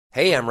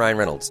Hey, I'm Ryan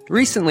Reynolds.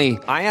 Recently,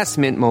 I asked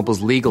Mint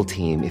Mobile's legal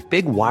team if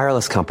big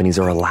wireless companies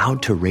are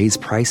allowed to raise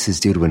prices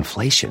due to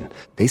inflation.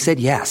 They said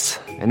yes.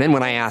 And then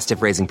when I asked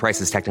if raising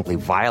prices technically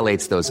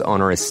violates those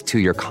onerous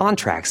two-year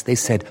contracts, they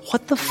said,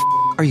 "What the f***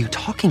 are you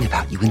talking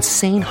about, you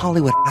insane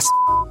Hollywood ass?"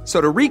 So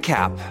to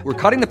recap, we're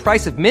cutting the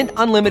price of Mint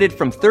Unlimited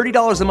from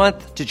 $30 a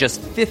month to just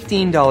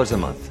 $15 a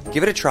month.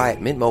 Give it a try at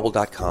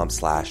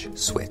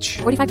mintmobile.com/switch.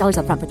 $45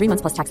 up front for 3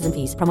 months plus taxes and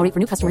fees. Promo rate for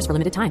new customers for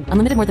limited time.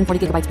 Unlimited more than 40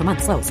 gigabytes per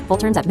month. Slows full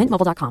terms at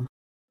mintmobile.com.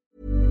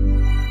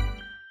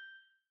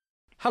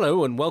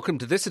 Hello and welcome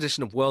to this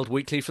edition of World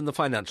Weekly from the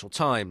Financial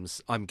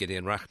Times. I'm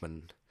Gideon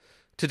Rachman.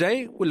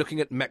 Today we're looking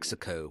at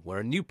Mexico, where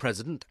a new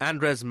president,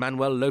 Andrés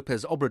Manuel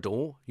López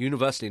Obrador,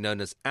 universally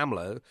known as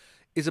AMLO,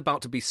 is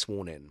about to be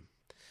sworn in.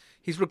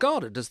 He's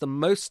regarded as the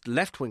most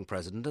left-wing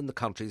president in the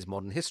country's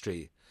modern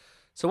history.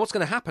 So what's going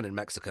to happen in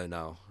Mexico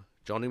now?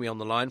 Joining me on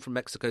the line from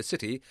Mexico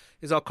City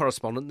is our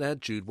correspondent there,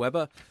 Jude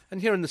Weber,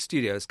 and here in the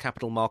studio is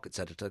Capital Markets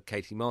editor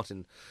Katie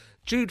Martin.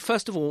 Jude,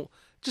 first of all,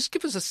 just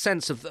give us a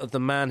sense of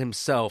the man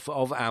himself,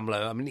 of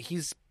AMLO. I mean,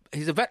 he's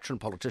a veteran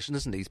politician,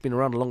 isn't he? He's been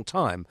around a long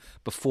time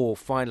before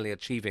finally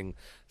achieving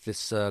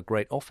this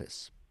great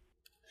office.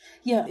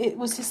 Yeah, it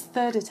was his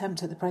third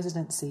attempt at the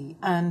presidency,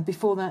 and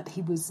before that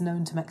he was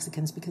known to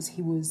Mexicans because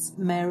he was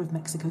mayor of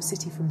Mexico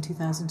City from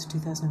 2000 to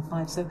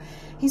 2005. So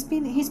he's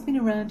been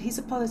around. He's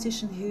a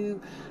politician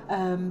who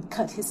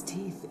cut his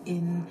teeth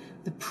in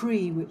the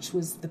PRI, which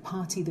was the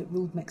party that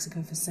ruled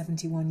Mexico for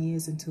 71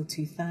 years until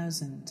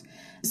 2000.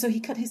 So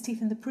he cut his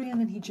teeth in the PRI, and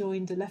then he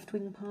joined a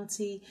left-wing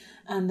party,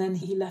 and then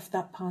he left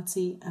that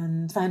party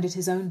and founded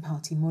his own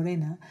party,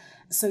 Morena.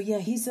 So yeah,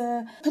 he's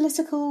a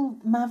political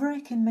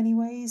maverick in many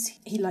ways.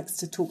 He likes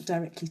to talk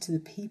directly to the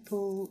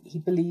people. He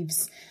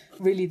believes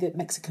really that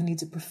Mexico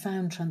needs a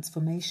profound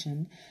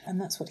transformation, and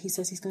that's what he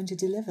says he's going to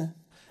deliver.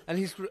 And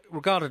he's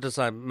regarded, as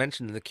I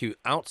mentioned in the queue,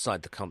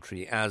 outside the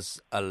country as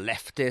a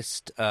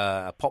leftist,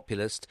 a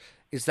populist.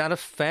 Is that a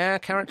fair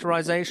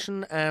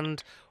characterisation?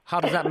 And how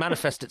does that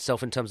manifest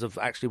itself in terms of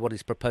actually what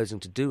he's proposing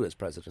to do as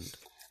president?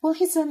 Well,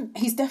 he's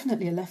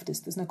definitely a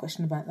leftist. There's no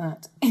question about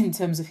that. In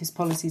terms of his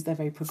policies, they're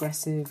very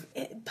progressive.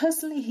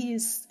 Personally, he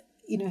is,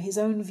 his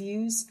own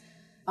views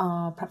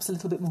are perhaps a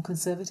little bit more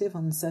conservative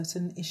on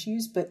certain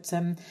issues, but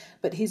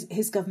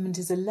his government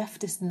is a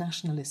leftist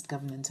nationalist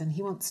government, and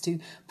he wants to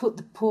put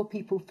the poor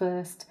people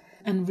first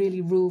and really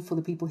rule for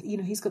the people.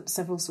 He's got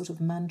several sort of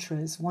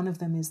mantras. One of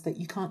them is that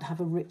you can't have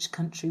a rich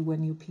country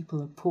when your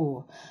people are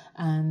poor.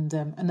 And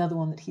another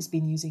one that he's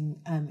been using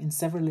in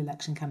several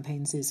election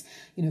campaigns is,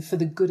 for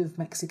the good of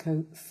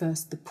Mexico,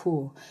 first the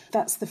poor.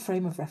 That's the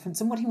frame of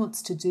reference. And what he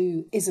wants to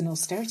do is an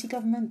austerity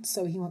government.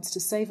 So he wants to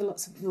save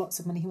lots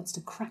of money. He wants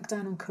to crack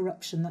down on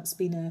corruption. That's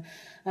been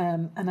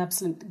an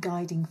absolute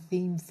guiding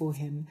theme for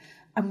him.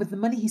 And with the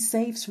money he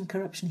saves from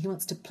corruption, he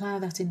wants to plough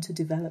that into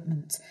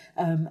development,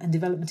 and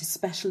development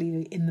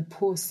especially in the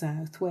poor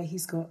South, where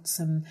he's got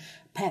some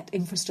pet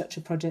infrastructure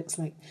projects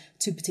like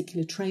 2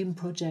 particular train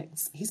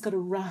projects. He's got a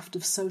raft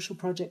of social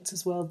projects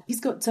as well.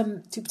 He's got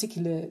 2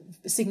 particular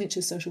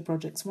signature social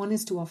projects. One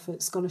is to offer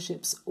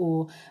scholarships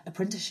or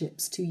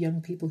apprenticeships to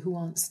young people who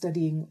aren't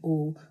studying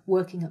or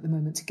working at the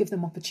moment, to give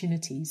them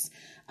opportunities.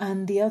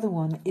 And the other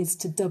one is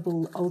to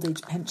double old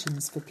age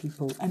pensions for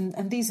people.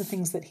 And these are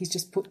things that he's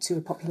just put to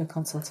a popular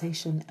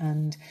consultation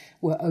and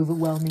were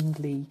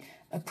overwhelmingly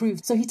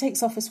approved. So he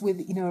takes office with,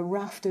 a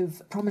raft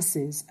of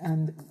promises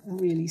and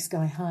really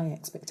sky-high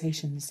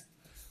expectations.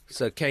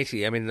 So,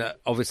 Katie, I mean,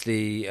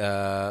 obviously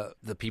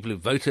the people who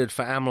voted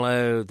for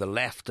AMLO, the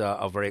left,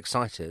 are very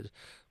excited.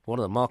 What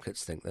do the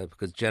markets think, though?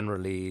 Because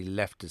generally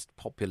leftist,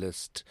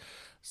 populist,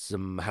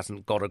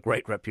 hasn't got a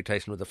great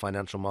reputation with the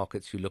financial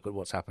markets. You look at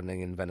what's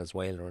happening in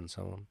Venezuela and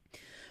so on.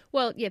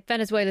 Well, yeah,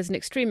 Venezuela is an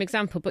extreme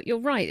example, but you're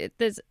right.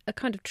 There's a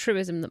kind of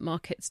truism that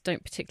markets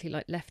don't particularly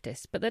like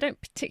leftists, but they don't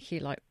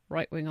particularly like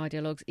right-wing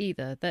ideologues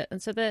either.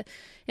 And so they're,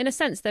 in a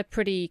sense, they're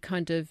pretty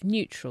kind of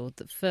neutral.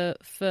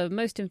 For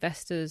most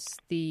investors,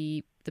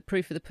 the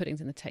proof of the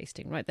pudding's in the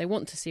tasting, right? They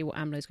want to see what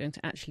AMLO is going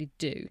to actually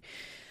do.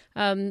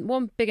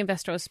 One big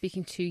investor I was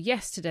speaking to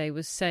yesterday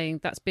was saying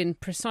that's been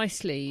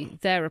precisely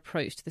their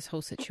approach to this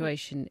whole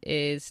situation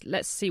is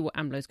let's see what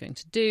AMLO is going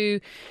to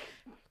do.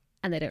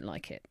 And they don't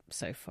like it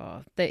so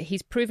far. That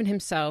he's proven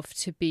himself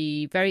to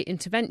be very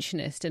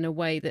interventionist in a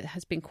way that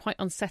has been quite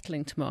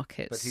unsettling to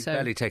markets. But he's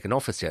barely taken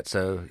office yet,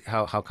 so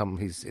how come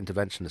he's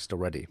interventionist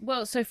already?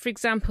 Well, so for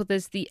example,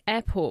 there's the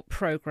airport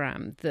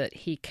programme that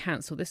he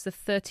cancelled. This is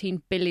a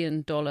 $13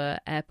 billion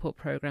airport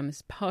programme.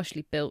 It's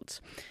partially built,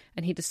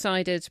 and he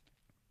decided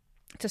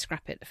to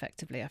scrap it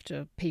effectively after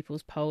a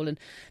people's poll, and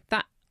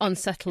that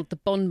unsettled the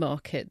bond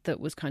market that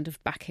was kind of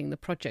backing the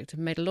project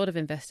and made a lot of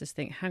investors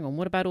think, hang on,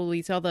 what about all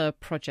these other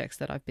projects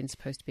that I've been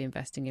supposed to be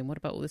investing in? What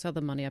about all this other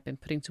money I've been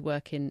putting to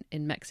work in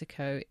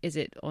Mexico? Is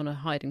it on a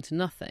hiding to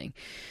nothing?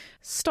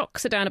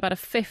 Stocks are down about a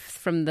fifth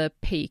from the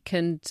peak,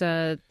 and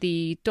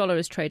the dollar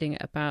is trading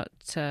at about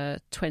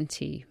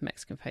 20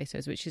 Mexican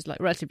pesos, which is like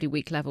a relatively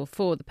weak level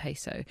for the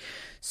peso.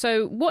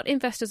 So what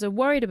investors are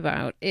worried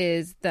about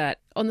is that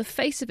on the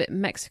face of it,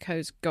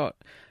 Mexico's got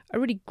a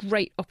really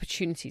great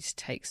opportunity to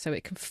take, so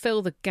it can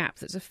fill the gap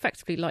that's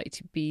effectively likely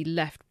to be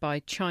left by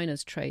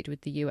China's trade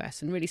with the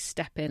US and really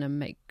step in and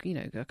make,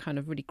 a kind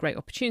of really great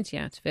opportunity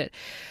out of it.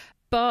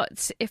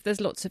 But if there's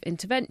lots of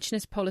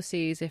interventionist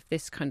policies, if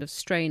this kind of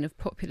strain of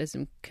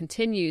populism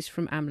continues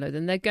from AMLO,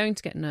 then they're going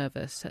to get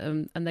nervous,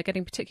 and they're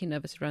getting particularly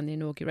nervous around the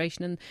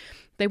inauguration. And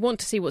they want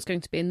to see what's going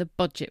to be in the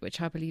budget,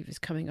 which I believe is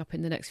coming up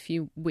in the next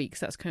few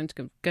weeks. That's going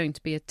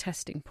to be a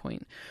testing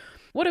point.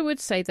 What I would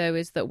say, though,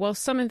 is that while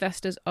some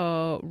investors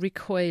are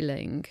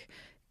recoiling,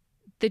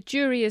 the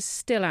jury is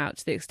still out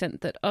to the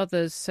extent that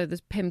others, so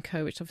there's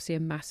PIMCO, which is obviously a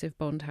massive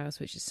bond house,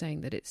 which is saying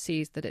that it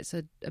sees that it's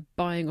a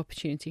buying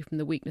opportunity from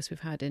the weakness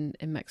we've had in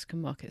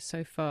Mexican markets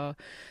so far.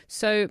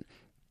 So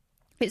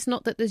it's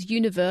not that there's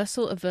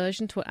universal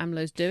aversion to what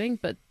AMLO's doing,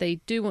 but they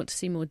do want to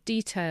see more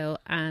detail,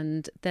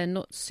 and they're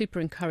not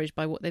super encouraged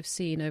by what they've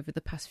seen over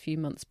the past few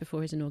months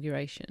before his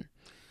inauguration.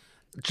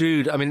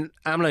 Jude,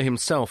 AMLO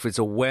himself is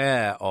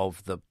aware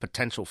of the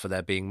potential for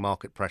there being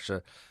market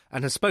pressure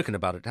and has spoken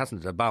about it,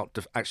 hasn't it, about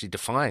actually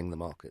defying the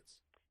markets?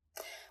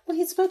 Well,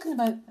 he's spoken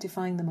about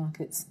defying the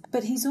markets,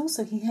 but he's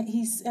also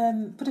he's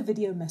put a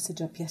video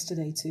message up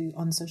yesterday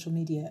on social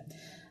media.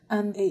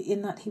 And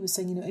in that he was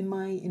saying, in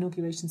my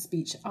inauguration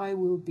speech, I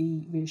will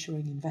be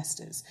reassuring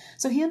investors.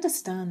 So he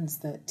understands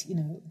that,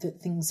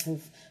 that things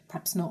have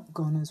perhaps not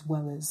gone as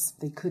well as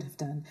they could have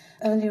done.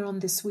 Earlier on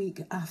this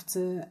week,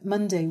 after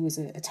Monday was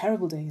a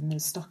terrible day in the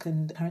stock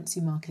and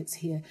currency markets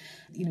here,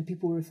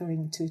 people were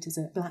referring to it as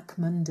a Black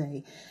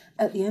Monday.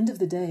 At the end of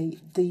the day,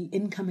 the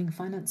incoming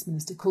finance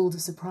minister called a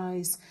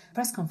surprise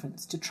press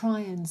conference to try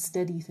and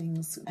steady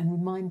things and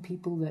remind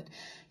people that,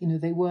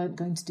 they weren't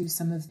going to do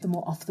some of the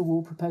more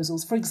off-the-wall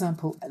proposals. For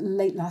example,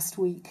 late last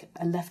week,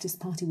 a leftist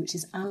party which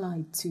is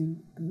allied to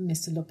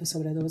Mr. López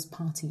Obrador's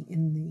party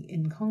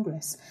in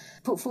Congress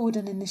put forward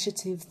an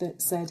initiative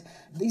that said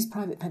these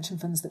private pension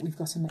funds that we've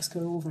got in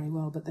Mexico are all very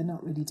well, but they're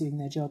not really doing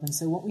their job. And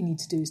so what we need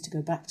to do is to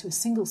go back to a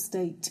single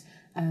state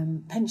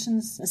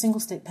pension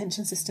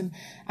system,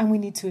 and we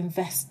need to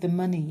invest the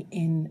money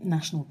in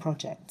national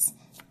projects.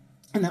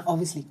 And that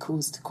obviously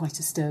caused quite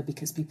a stir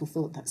because people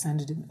thought that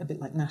sounded a bit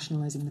like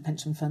nationalising the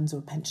pension funds or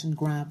a pension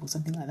grab or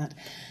something like that.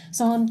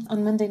 So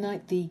on Monday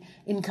night, the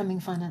incoming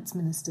finance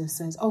minister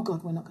says, oh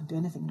God, we're not going to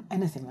do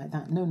anything like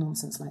that, no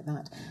nonsense like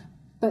that.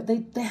 But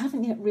they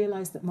haven't yet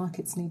realised that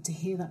markets need to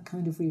hear that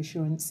kind of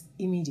reassurance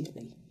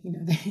immediately.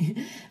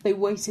 They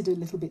waited a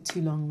little bit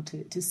too long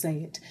to say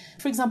it.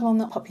 For example, on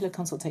the popular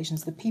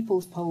consultations, the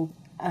People's Poll,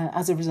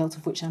 as a result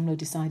of which AMLO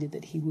decided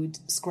that he would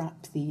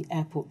scrap the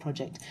airport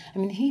project.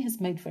 He has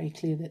made very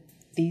clear that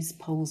these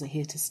polls are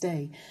here to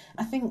stay.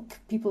 I think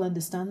people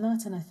understand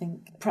that, and I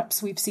think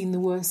perhaps we've seen the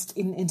worst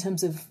in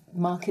terms of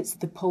markets.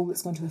 The poll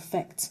that's going to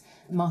affect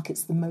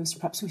markets the most,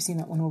 perhaps we've seen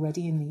that one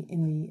already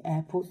in the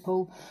airport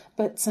poll.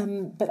 But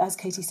as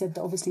Katie said,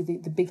 obviously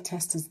the big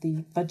test is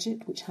the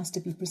budget, which has to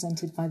be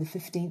presented by the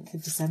 15th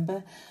of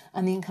December.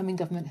 And the incoming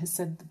government has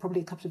said that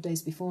probably a couple of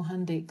days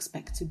beforehand they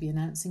expect to be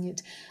announcing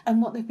it.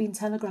 And what they've been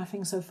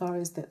telegraphing so far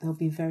is that they'll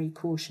be very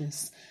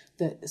cautious.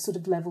 The sort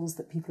of levels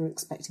that people are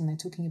expecting, they're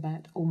talking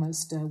about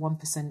almost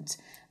 1%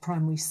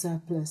 primary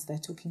surplus. They're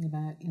talking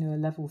about, a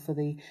level for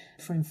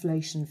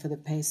inflation, for the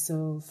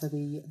peso, for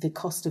the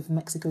cost of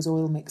Mexico's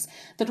oil mix,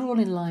 that are all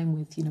in line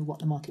with, what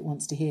the market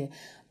wants to hear.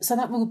 So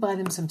that will buy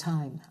them some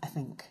time, I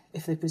think,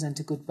 if they present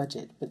a good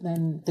budget. But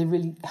then they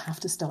really have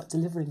to start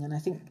delivering. And I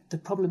think the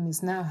problem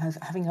is now,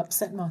 having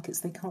upset markets,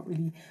 they can't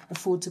really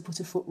afford to put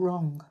a foot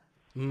wrong.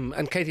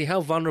 And Katie,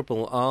 how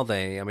vulnerable are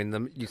they?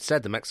 You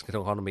said the Mexican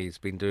economy has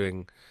been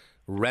doing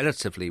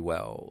relatively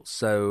well.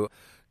 So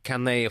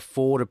can they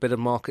afford a bit of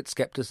market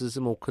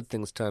scepticism, or could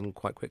things turn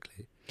quite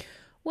quickly?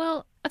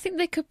 Well, I think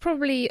they could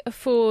probably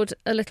afford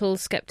a little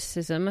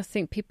scepticism. I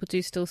think people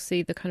do still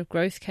see the kind of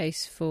growth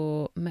case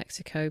for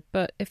Mexico.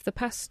 But if the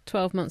past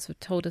 12 months have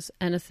told us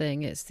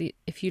anything,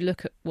 if you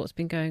look at what's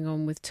been going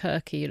on with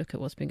Turkey, you look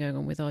at what's been going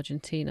on with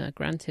Argentina,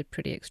 granted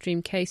pretty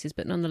extreme cases,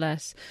 but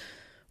nonetheless,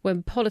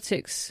 when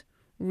politics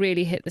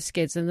really hit the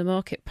skids, and the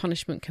market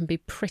punishment can be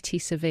pretty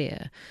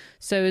severe.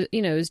 So,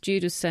 as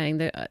Jude was saying,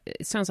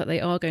 it sounds like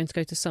they are going to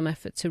go to some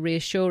effort to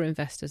reassure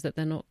investors that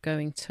they're not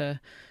going to,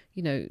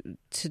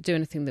 to do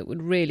anything that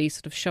would really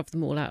sort of shove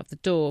them all out of the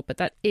door. But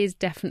that is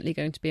definitely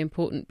going to be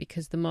important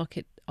because the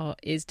market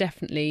is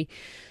definitely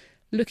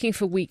looking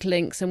for weak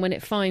links. And when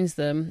it finds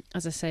them,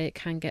 as I say, it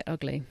can get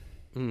ugly.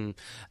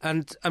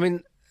 And,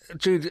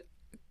 Jude,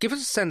 give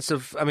us a sense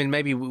of,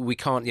 maybe we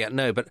can't yet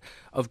know, but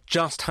of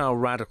just how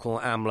radical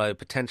AMLO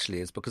potentially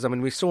is. Because,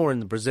 we saw in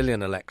the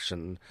Brazilian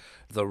election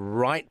the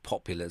right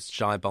populist,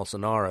 Jair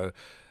Bolsonaro,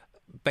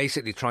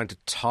 basically trying to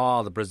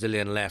tar the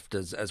Brazilian left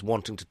as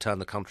wanting to turn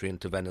the country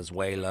into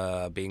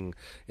Venezuela, being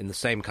in the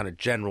same kind of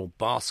general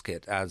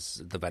basket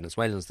as the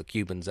Venezuelans, the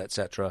Cubans,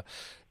 etc.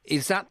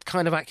 Is that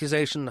kind of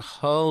accusation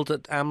hurled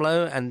at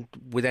AMLO and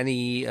with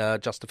any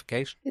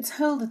justification? It's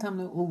hurled at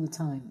AMLO all the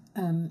time.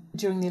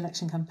 During the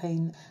election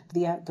campaign,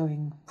 the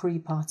outgoing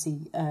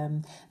pre-party,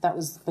 that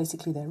was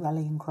basically their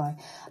rallying cry.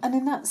 And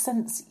in that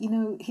sense,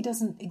 he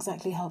doesn't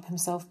exactly help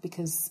himself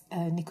because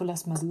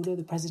Nicolás Maduro,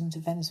 the president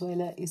of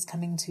Venezuela, is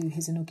coming to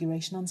his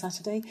inauguration on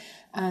Saturday.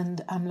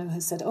 And AMLO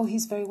has said,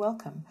 he's very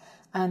welcome.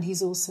 And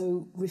he's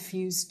also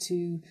refused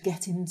to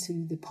get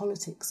into the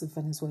politics of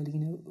Venezuela,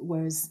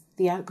 whereas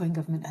the outgoing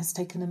government has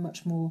taken a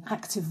much more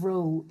active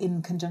role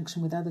in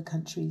conjunction with other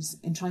countries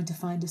in trying to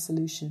find a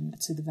solution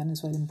to the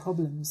Venezuelan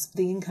problems.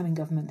 The incoming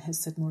government has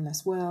said more or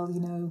less,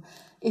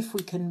 if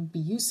we can be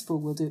useful,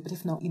 we'll do it. But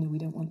if not, we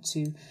don't want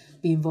to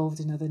be involved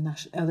in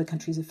other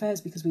countries' affairs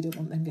because we don't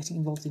want them getting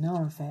involved in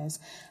our affairs.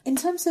 In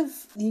terms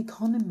of the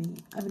economy,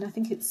 I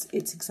think it's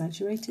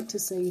exaggerated to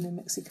say,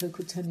 Mexico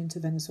could turn into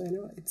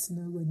Venezuela. It's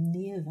nowhere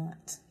near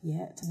that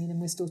yet. And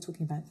we're still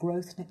talking about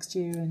growth next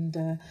year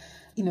and,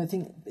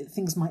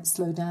 things might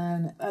slow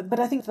down. But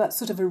I think that's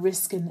sort of a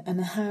risk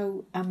and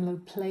how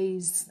AMLO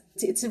plays.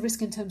 It's a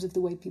risk in terms of the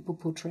way people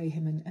portray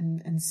him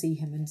and see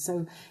him. And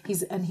so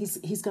he's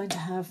going to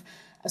have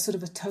a sort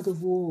of a tug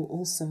of war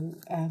also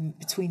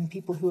between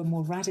people who are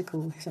more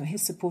radical, so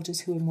his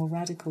supporters who are more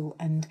radical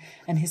and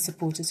his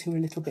supporters who are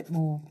a little bit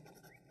more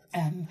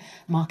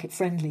market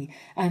friendly.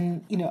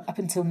 And, up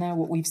until now,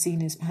 what we've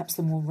seen is perhaps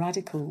the more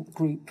radical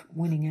group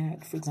winning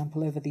out, for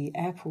example, over the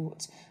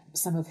airport.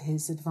 Some of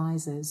his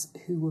advisors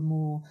who were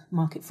more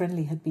market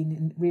friendly had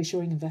been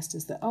reassuring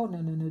investors that, no,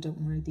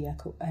 don't worry, the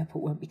airport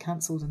won't be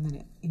cancelled. And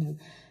then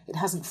it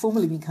hasn't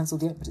formally been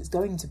cancelled yet, but it's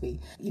going to be.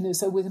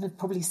 So we're going to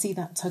probably see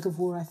that tug of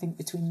war, I think,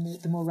 between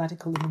the more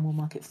radical and the more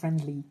market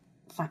friendly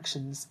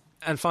factions.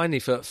 And finally,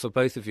 for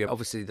both of you,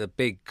 obviously the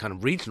big kind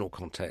of regional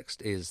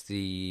context is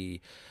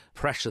the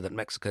pressure that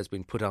Mexico has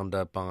been put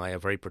under by a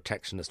very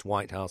protectionist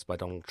White House, by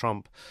Donald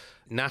Trump.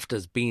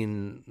 NAFTA's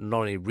been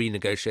not only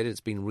renegotiated,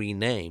 it's been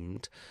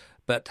renamed.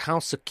 But how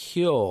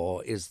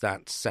secure is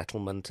that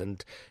settlement?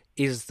 And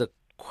is the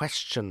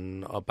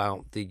question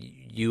about the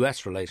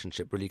US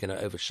relationship really going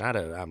to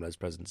overshadow AMLO's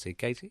presidency?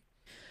 Katie?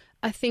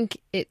 I think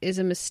it is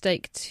a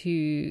mistake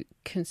to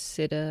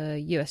consider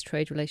US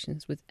trade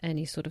relations with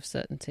any sort of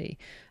certainty.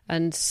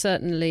 And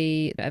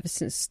certainly, ever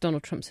since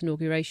Donald Trump's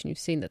inauguration, you've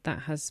seen that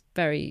has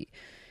very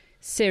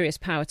serious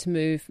power to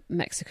move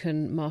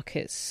Mexican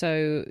markets.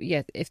 So,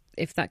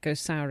 if that goes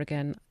sour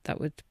again, that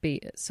would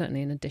be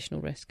certainly an additional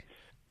risk.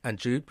 And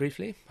Jude,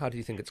 briefly, how do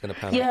you think it's going to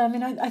pan out? Yeah,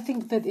 I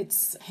think that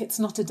it's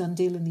not a done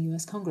deal in the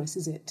US Congress,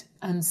 is it?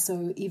 And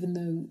so even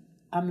though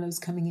AMLO's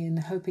coming in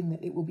hoping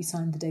that it will be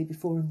signed the day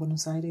before in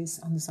Buenos Aires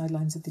on the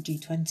sidelines of the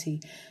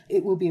G20.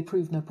 It will be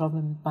approved, no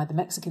problem, by the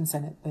Mexican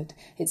Senate, but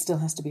it still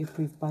has to be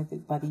approved by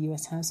the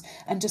US House.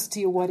 And just to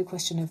your wider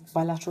question of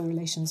bilateral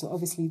relations,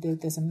 obviously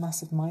there's a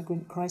massive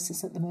migrant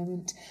crisis at the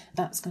moment.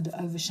 That's going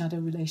to overshadow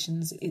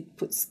relations. It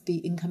puts the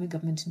incoming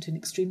government into an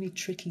extremely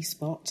tricky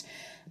spot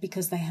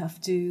because they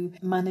have to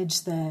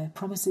manage their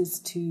promises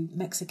to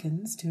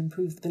Mexicans to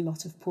improve the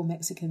lot of poor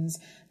Mexicans.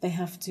 They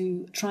have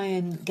to try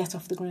and get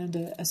off the ground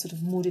a sort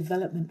of more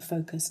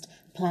development-focused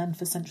plan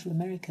for Central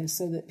America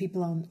so that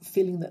people aren't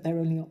feeling that their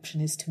only option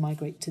is to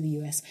migrate to the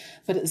US,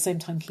 but at the same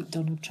time keep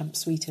Donald Trump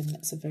sweet, and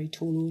that's a very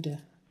tall order.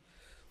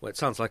 Well, it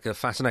sounds like a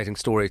fascinating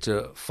story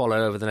to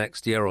follow over the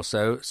next year or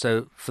so.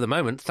 So for the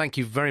moment, thank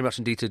you very much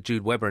indeed to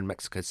Jude Weber in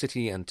Mexico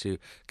City and to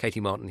Katie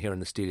Martin here in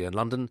the studio in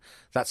London.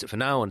 That's it for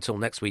now. Until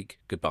next week,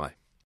 goodbye.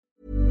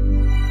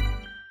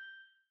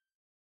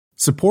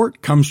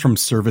 Support comes from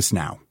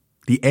ServiceNow,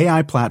 the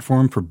AI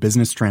platform for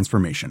business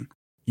transformation.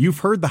 You've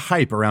heard the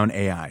hype around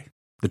AI.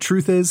 The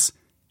truth is,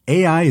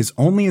 AI is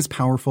only as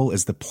powerful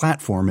as the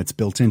platform it's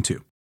built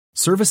into.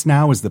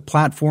 ServiceNow is the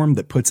platform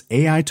that puts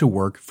AI to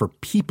work for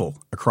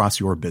people across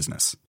your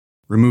business,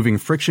 removing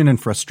friction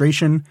and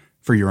frustration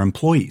for your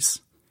employees,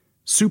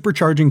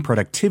 supercharging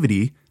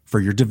productivity for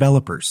your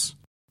developers,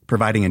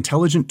 providing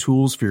intelligent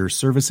tools for your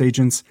service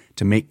agents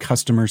to make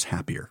customers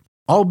happier,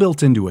 all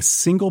built into a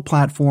single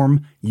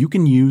platform you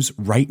can use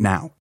right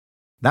now.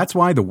 That's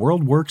why the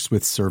world works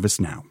with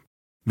ServiceNow.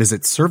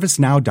 Visit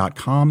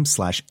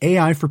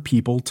servicenow.com/AI for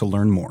people to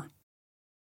learn more.